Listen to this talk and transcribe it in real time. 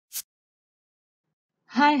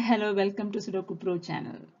Hi, hello, welcome to Sudoku Pro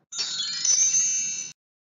channel.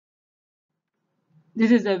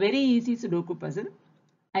 This is a very easy Sudoku puzzle.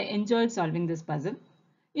 I enjoyed solving this puzzle.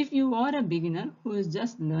 If you are a beginner who is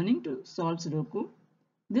just learning to solve Sudoku,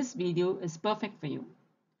 this video is perfect for you.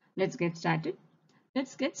 Let's get started.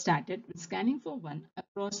 Let's get started with scanning for 1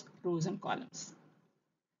 across rows and columns.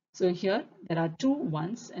 So here there are two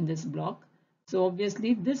ones in this block. So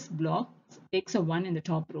obviously this block takes a 1 in the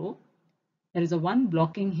top row. There is a 1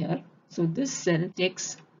 blocking here. So this cell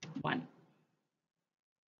takes 1.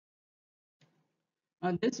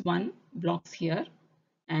 Now this one blocks here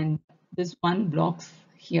and this one blocks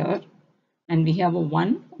here, and we have a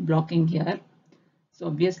 1 blocking here. So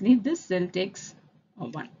obviously this cell takes a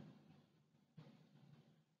 1.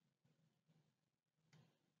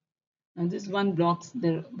 Now this one blocks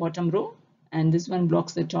the bottom row and this one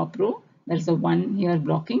blocks the top row. There's a 1 here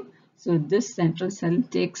blocking. So this central cell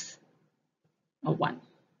takes a 1.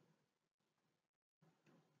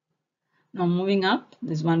 Now moving up,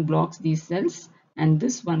 this one blocks these cells and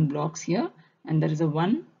this one blocks here, and there is a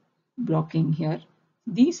 1 blocking here.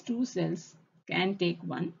 These two cells can take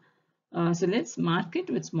 1. So let's mark it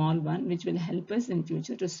with small 1, which will help us in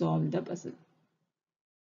future to solve the puzzle.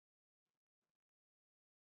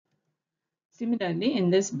 Similarly, in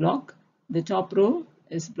this block, the top row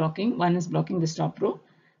is blocking, 1 is blocking this top row,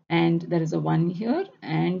 and there is a 1 here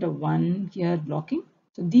and a 1 here blocking.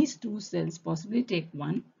 So these two cells possibly take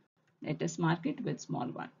 1. Let us mark it with small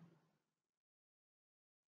 1.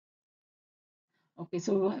 Okay,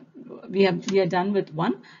 so we are done with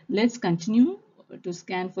 1. Let's continue to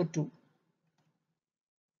scan for 2.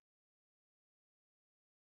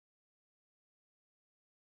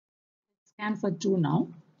 Scan for 2 now.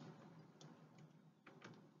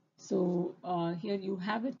 So here you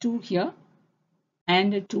have a 2 here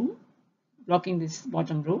and a 2 blocking this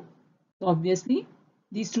bottom row. So obviously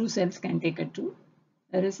these two cells can take a 2.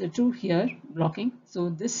 There is a 2 here blocking. So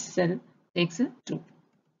this cell takes a 2.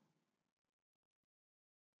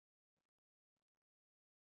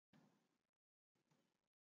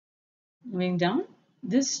 Moving down,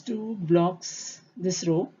 this 2 blocks this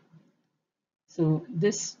row. So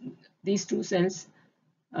these two cells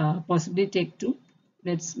possibly take 2.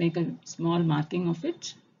 Let's make a small marking of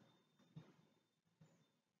it.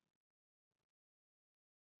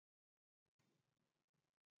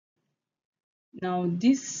 Now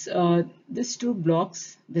this 2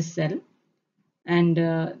 blocks this cell, and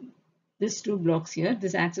this 2 blocks here.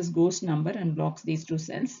 This acts as ghost number and blocks these two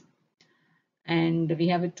cells. And we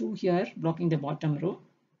have a 2 here blocking the bottom row.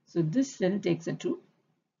 So this cell takes a 2.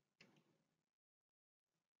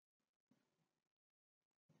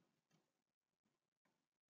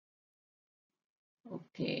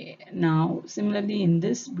 Okay, now similarly in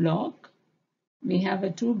this block, we have a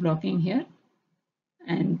 2 blocking here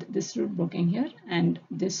and this 2 blocking here and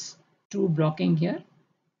this 2 blocking here.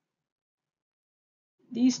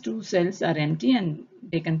 These two cells are empty and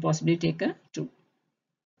they can possibly take a 2.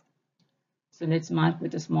 So let's mark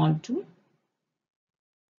with a small 2.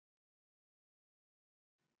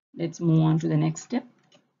 Let's move on to the next step.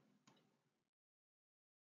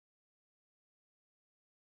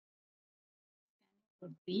 For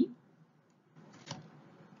 3.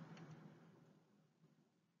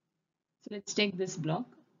 So let's take this block.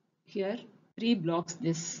 Here 3 blocks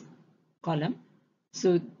this column.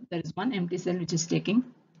 So there is one empty cell which is taking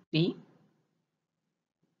 3.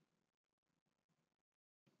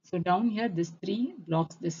 So down here this 3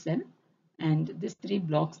 blocks this cell and this 3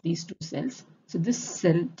 blocks these two cells. So this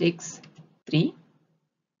cell takes 3.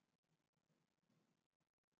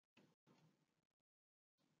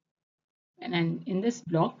 And then in this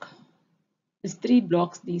block, this 3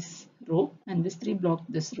 blocks this row and this 3 blocks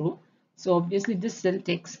this row. So obviously this cell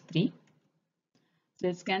takes 3. So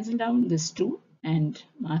let's cancel down this 2 and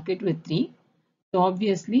mark it with 3. So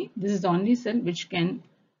obviously this is the only cell which can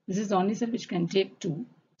take 2.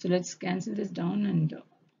 So let's cancel this down and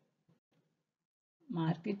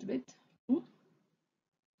mark it with 2.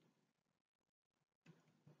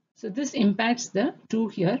 So this impacts the 2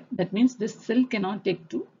 here. That means this cell cannot take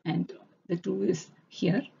 2 and the 2 is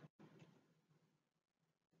here.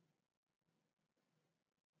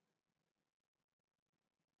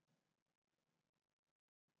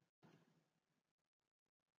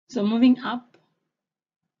 So moving up,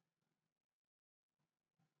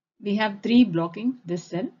 we have 3 blocking this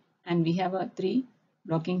cell and we have a 3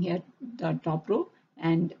 blocking here the top row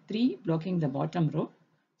and 3 blocking the bottom row.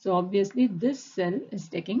 So obviously this cell is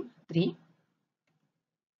taking 3.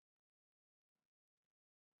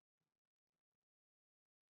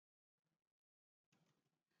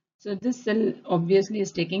 So this cell obviously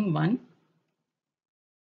is taking 1.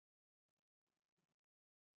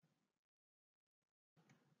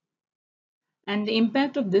 And the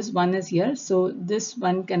impact of this 1 is here. So this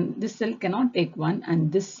cell cannot take 1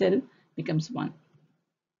 and this cell becomes 1.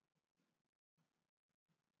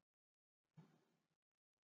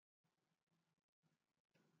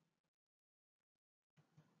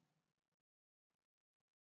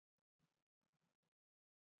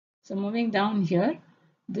 So moving down here,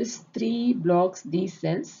 this 3 blocks these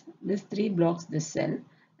cells, this 3 blocks this cell,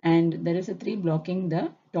 and there is a 3 blocking the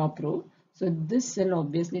top row. So this cell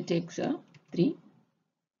obviously takes a 3.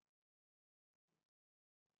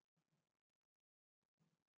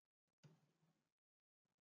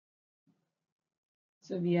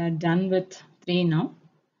 So we are done with 3 now.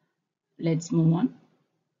 Let's move on.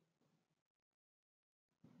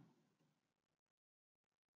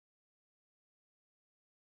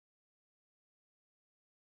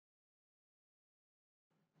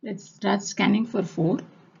 Let's start scanning for 4.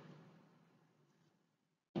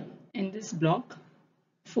 In this block,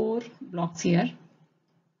 4 blocks here.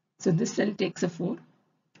 So this cell takes a 4.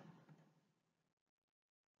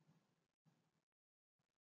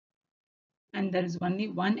 And there is only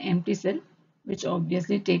one empty cell, which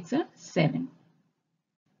obviously takes a 7.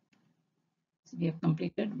 So we have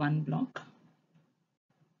completed one block.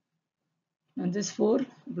 Now this 4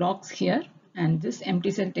 blocks here and this empty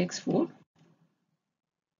cell takes 4.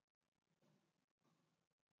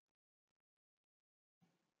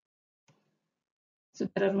 So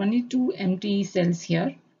there are only 2 empty cells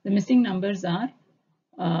here. The missing numbers are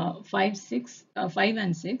 5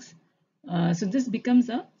 and 6. So this becomes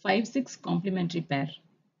a 5-6 complementary pair.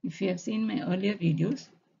 If you have seen my earlier videos,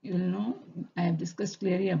 you will know I have discussed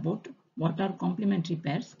clearly about what are complementary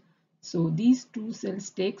pairs. So these 2 cells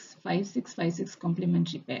takes 5-6, 5-6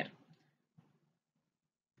 complementary pair.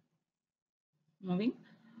 Moving,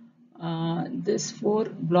 this 4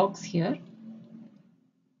 blocks here.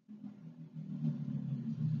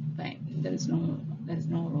 Fine. There is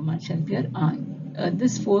no much help here.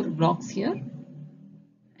 This 4 blocks here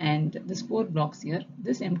and this 4 blocks here.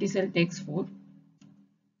 This empty cell takes 4.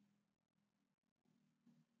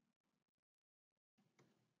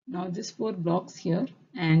 Now this 4 blocks here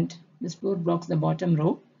and this 4 blocks the bottom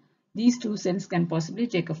row. These 2 cells can possibly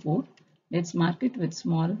take a 4. Let's mark it with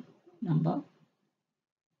small number.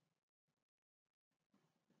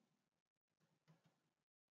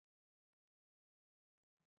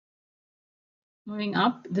 Moving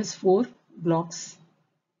up, this 4 blocks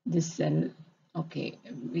this cell. Okay,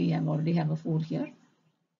 we have already have a 4 here.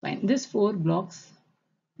 Fine. This 4 blocks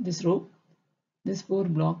this row. This 4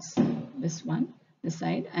 blocks this one, this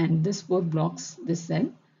side, and this 4 blocks this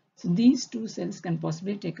cell. So these 2 cells can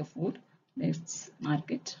possibly take a 4. Let's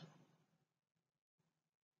mark it.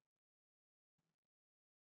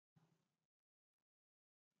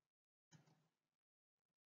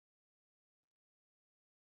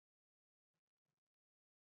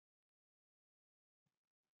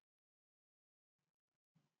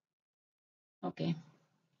 Okay.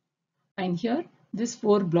 And here, this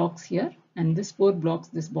 4 blocks here, and this 4 blocks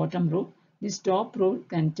this bottom row. This top row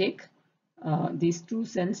can take, these 2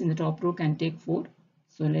 cells in the top row can take 4.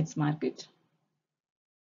 So let's mark it.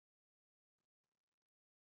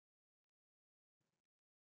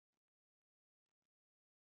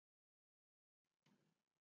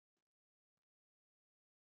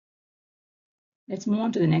 Let's move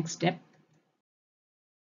on to the next step.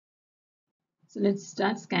 So let's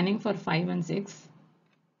start scanning for 5 and 6.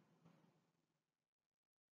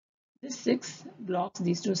 This 6 blocks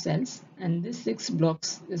these 2 cells and this 6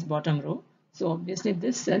 blocks this bottom row. So obviously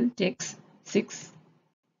this cell takes 6.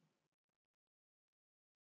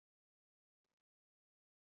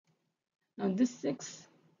 Now this 6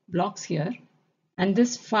 blocks here and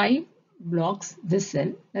this 5 blocks this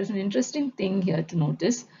cell. There's an interesting thing here to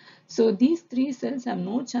notice. So these 3 cells have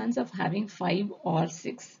no chance of having 5 or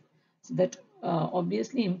 6. So that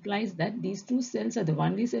obviously implies that these 2 cells are the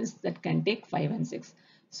only cells that can take 5 and 6.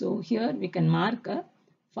 So here we can mark a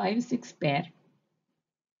 5-6 pair.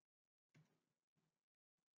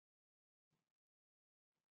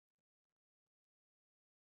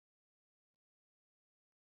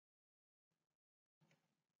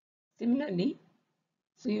 Similarly,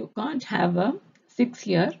 so you can't have a 6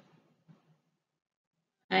 here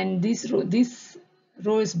and this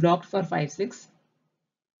row is blocked for 5-6.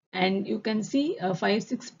 And you can see a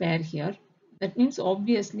 5-6 pair here. That means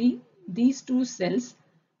obviously these 2 cells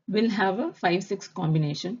will have a 5-6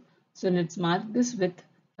 combination. So let's mark this with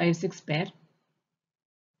 5-6 pair.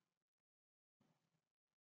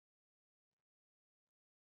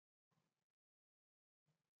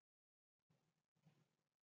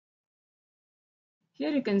 Here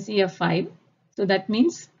you can see a 5. So that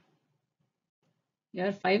means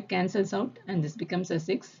Here 5 cancels out and this becomes a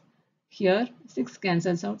 6. Here 6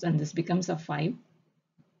 cancels out and this becomes a 5.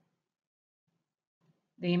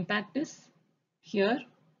 The impact is here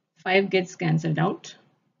 5 gets cancelled out.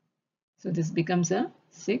 So this becomes a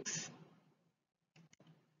 6.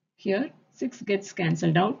 Here 6 gets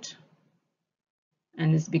cancelled out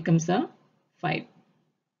and this becomes a 5.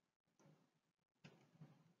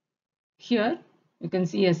 Here you can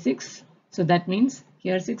see a 6. So that means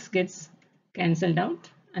here 6 gets cancelled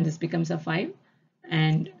out and this becomes a 5.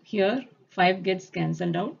 And here 5 gets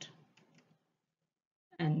cancelled out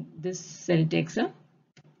and this cell takes a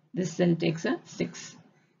 6.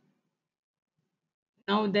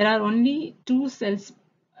 Now there are only 2 cells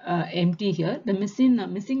empty here. The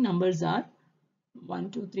missing numbers are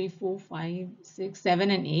 1, 2, 3, 4, 5, 6,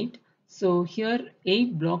 7 and 8. So here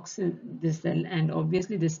 8 blocks this cell and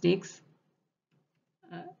obviously this takes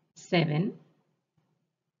 7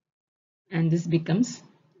 and this becomes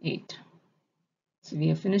 8. So we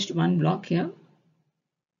have finished one block here.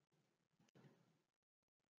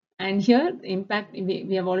 And here the impact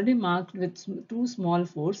we have already marked with 2 small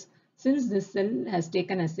 4s. Since this cell has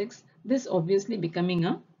taken a 6, this obviously becoming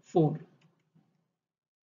a 4.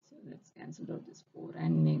 So let's cancel out this 4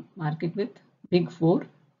 and mark it with big 4.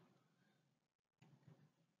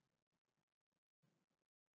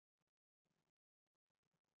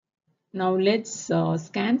 Now let's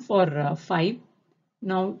scan for 5.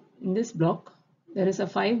 Now in this block there is a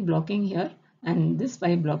 5 blocking here and this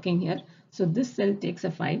 5 blocking here. So this cell takes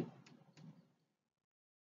a 5.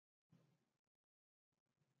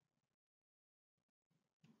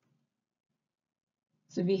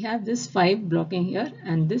 So we have this 5 blocking here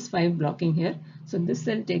and this 5 blocking here. So this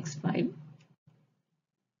cell takes 5.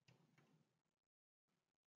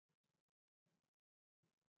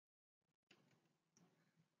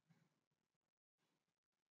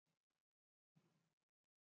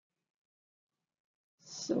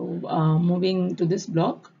 So moving to this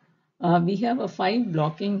block, we have a 5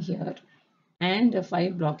 blocking here and a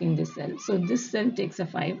 5 blocking this cell. So this cell takes a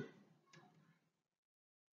 5.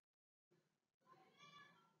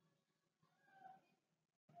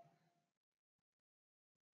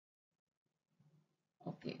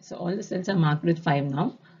 Okay, so all the cells are marked with 5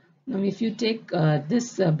 now. Now if you take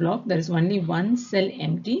this block, there is only one cell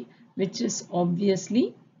empty, which is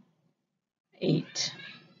obviously 8.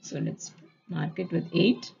 So let's mark it with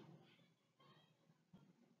 8.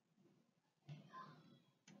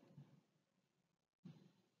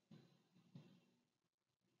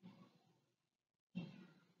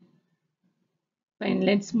 Fine,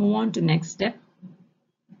 let's move on to next step.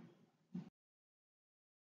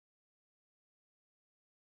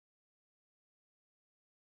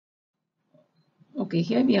 Okay,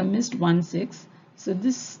 here we have missed 1 6. So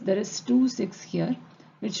there is 2 6 here,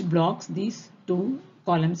 which blocks these 2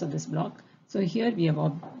 columns of this block. So here we have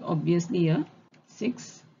obviously a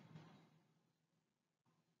 6.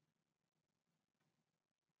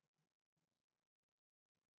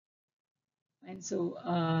 And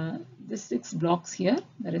so this 6 blocks here.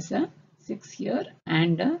 There is a 6 here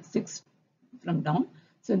and a 6 from down.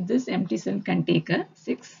 So this empty cell can take a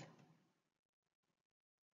 6.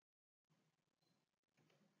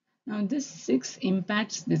 Now this 6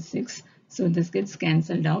 impacts this 6. So this gets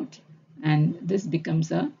cancelled out and this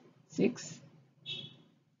becomes a 6.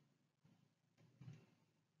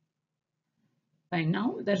 By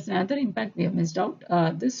now, there's another impact we have missed out.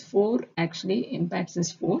 This 4 actually impacts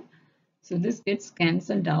this 4. So this gets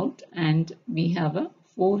cancelled out and we have a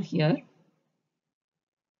 4 here.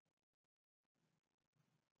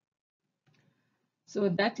 So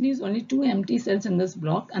that leaves only 2 empty cells in this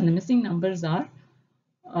block and the missing numbers are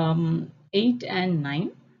 8 and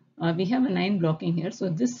 9. We have a 9 blocking here. So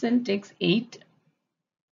this cell takes 8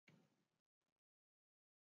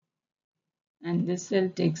 and this cell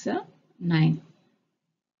takes a 9.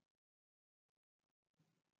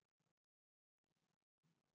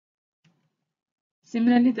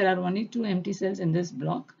 Similarly, there are only 2 empty cells in this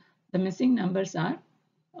block. The missing numbers are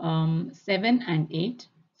 7 and 8.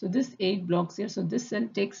 So this 8 blocks here. So this cell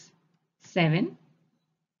takes 7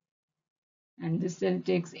 and this cell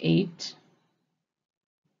takes 8.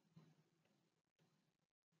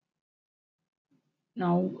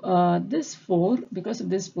 Now this 4, because of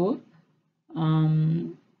this 4,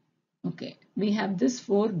 okay, we have this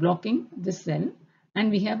 4 blocking this cell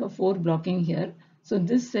and we have a 4 blocking here. So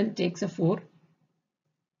this cell takes a 4.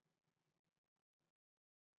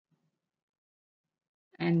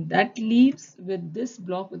 And that leaves with this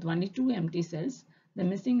block with only 2 empty cells. The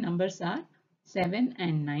missing numbers are 7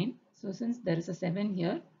 and 9. So since there is a 7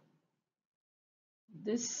 here,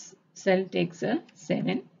 this cell takes a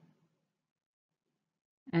 7.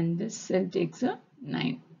 and this cell takes a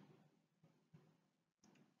 9.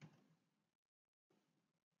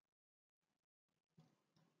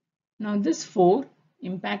 Now this 4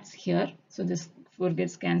 impacts here, so this 4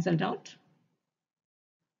 gets cancelled out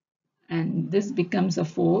and this becomes a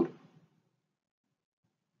 4.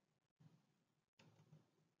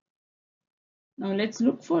 Now let's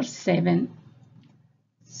look for 7.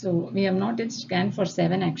 So we have not yet scanned for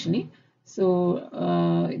 7 actually.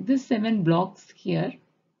 So this 7 blocks here.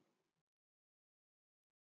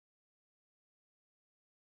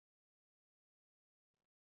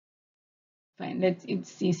 Fine,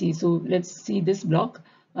 it's CC. So let's see this block.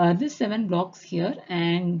 This 7 blocks here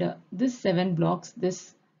and this 7 blocks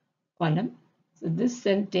this column. So this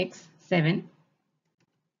cell takes 7.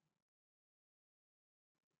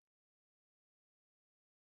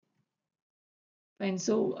 Fine,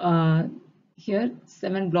 so here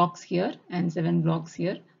 7 blocks here and 7 blocks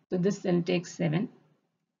here. So this cell takes 7.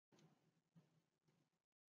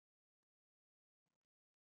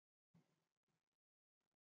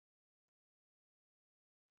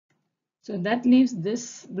 So that leaves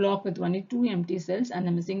this block with only 2 empty cells and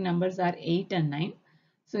the missing numbers are 8 and 9.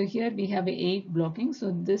 So here we have a 8 blocking.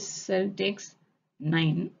 So this cell takes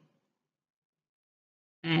 9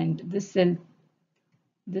 and this cell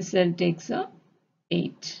takes a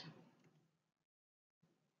 8.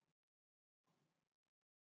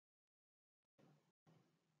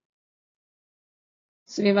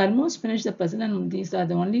 So we've almost finished the puzzle and these are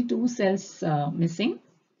the only 2 cells missing.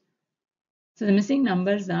 So the missing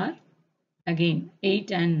numbers are again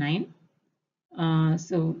 8 and 9.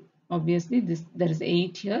 So obviously there is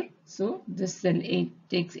 8 here. So this cell 8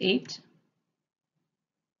 takes 8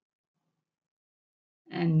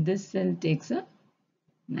 and this cell takes a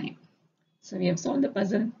 9. So we have solved the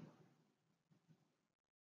puzzle.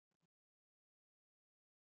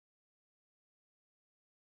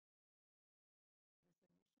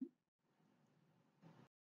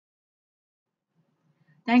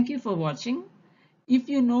 Thank you for watching. If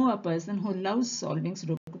you know a person who loves solving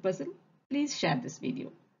Sudoku puzzle, please share this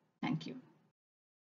video. Thank you.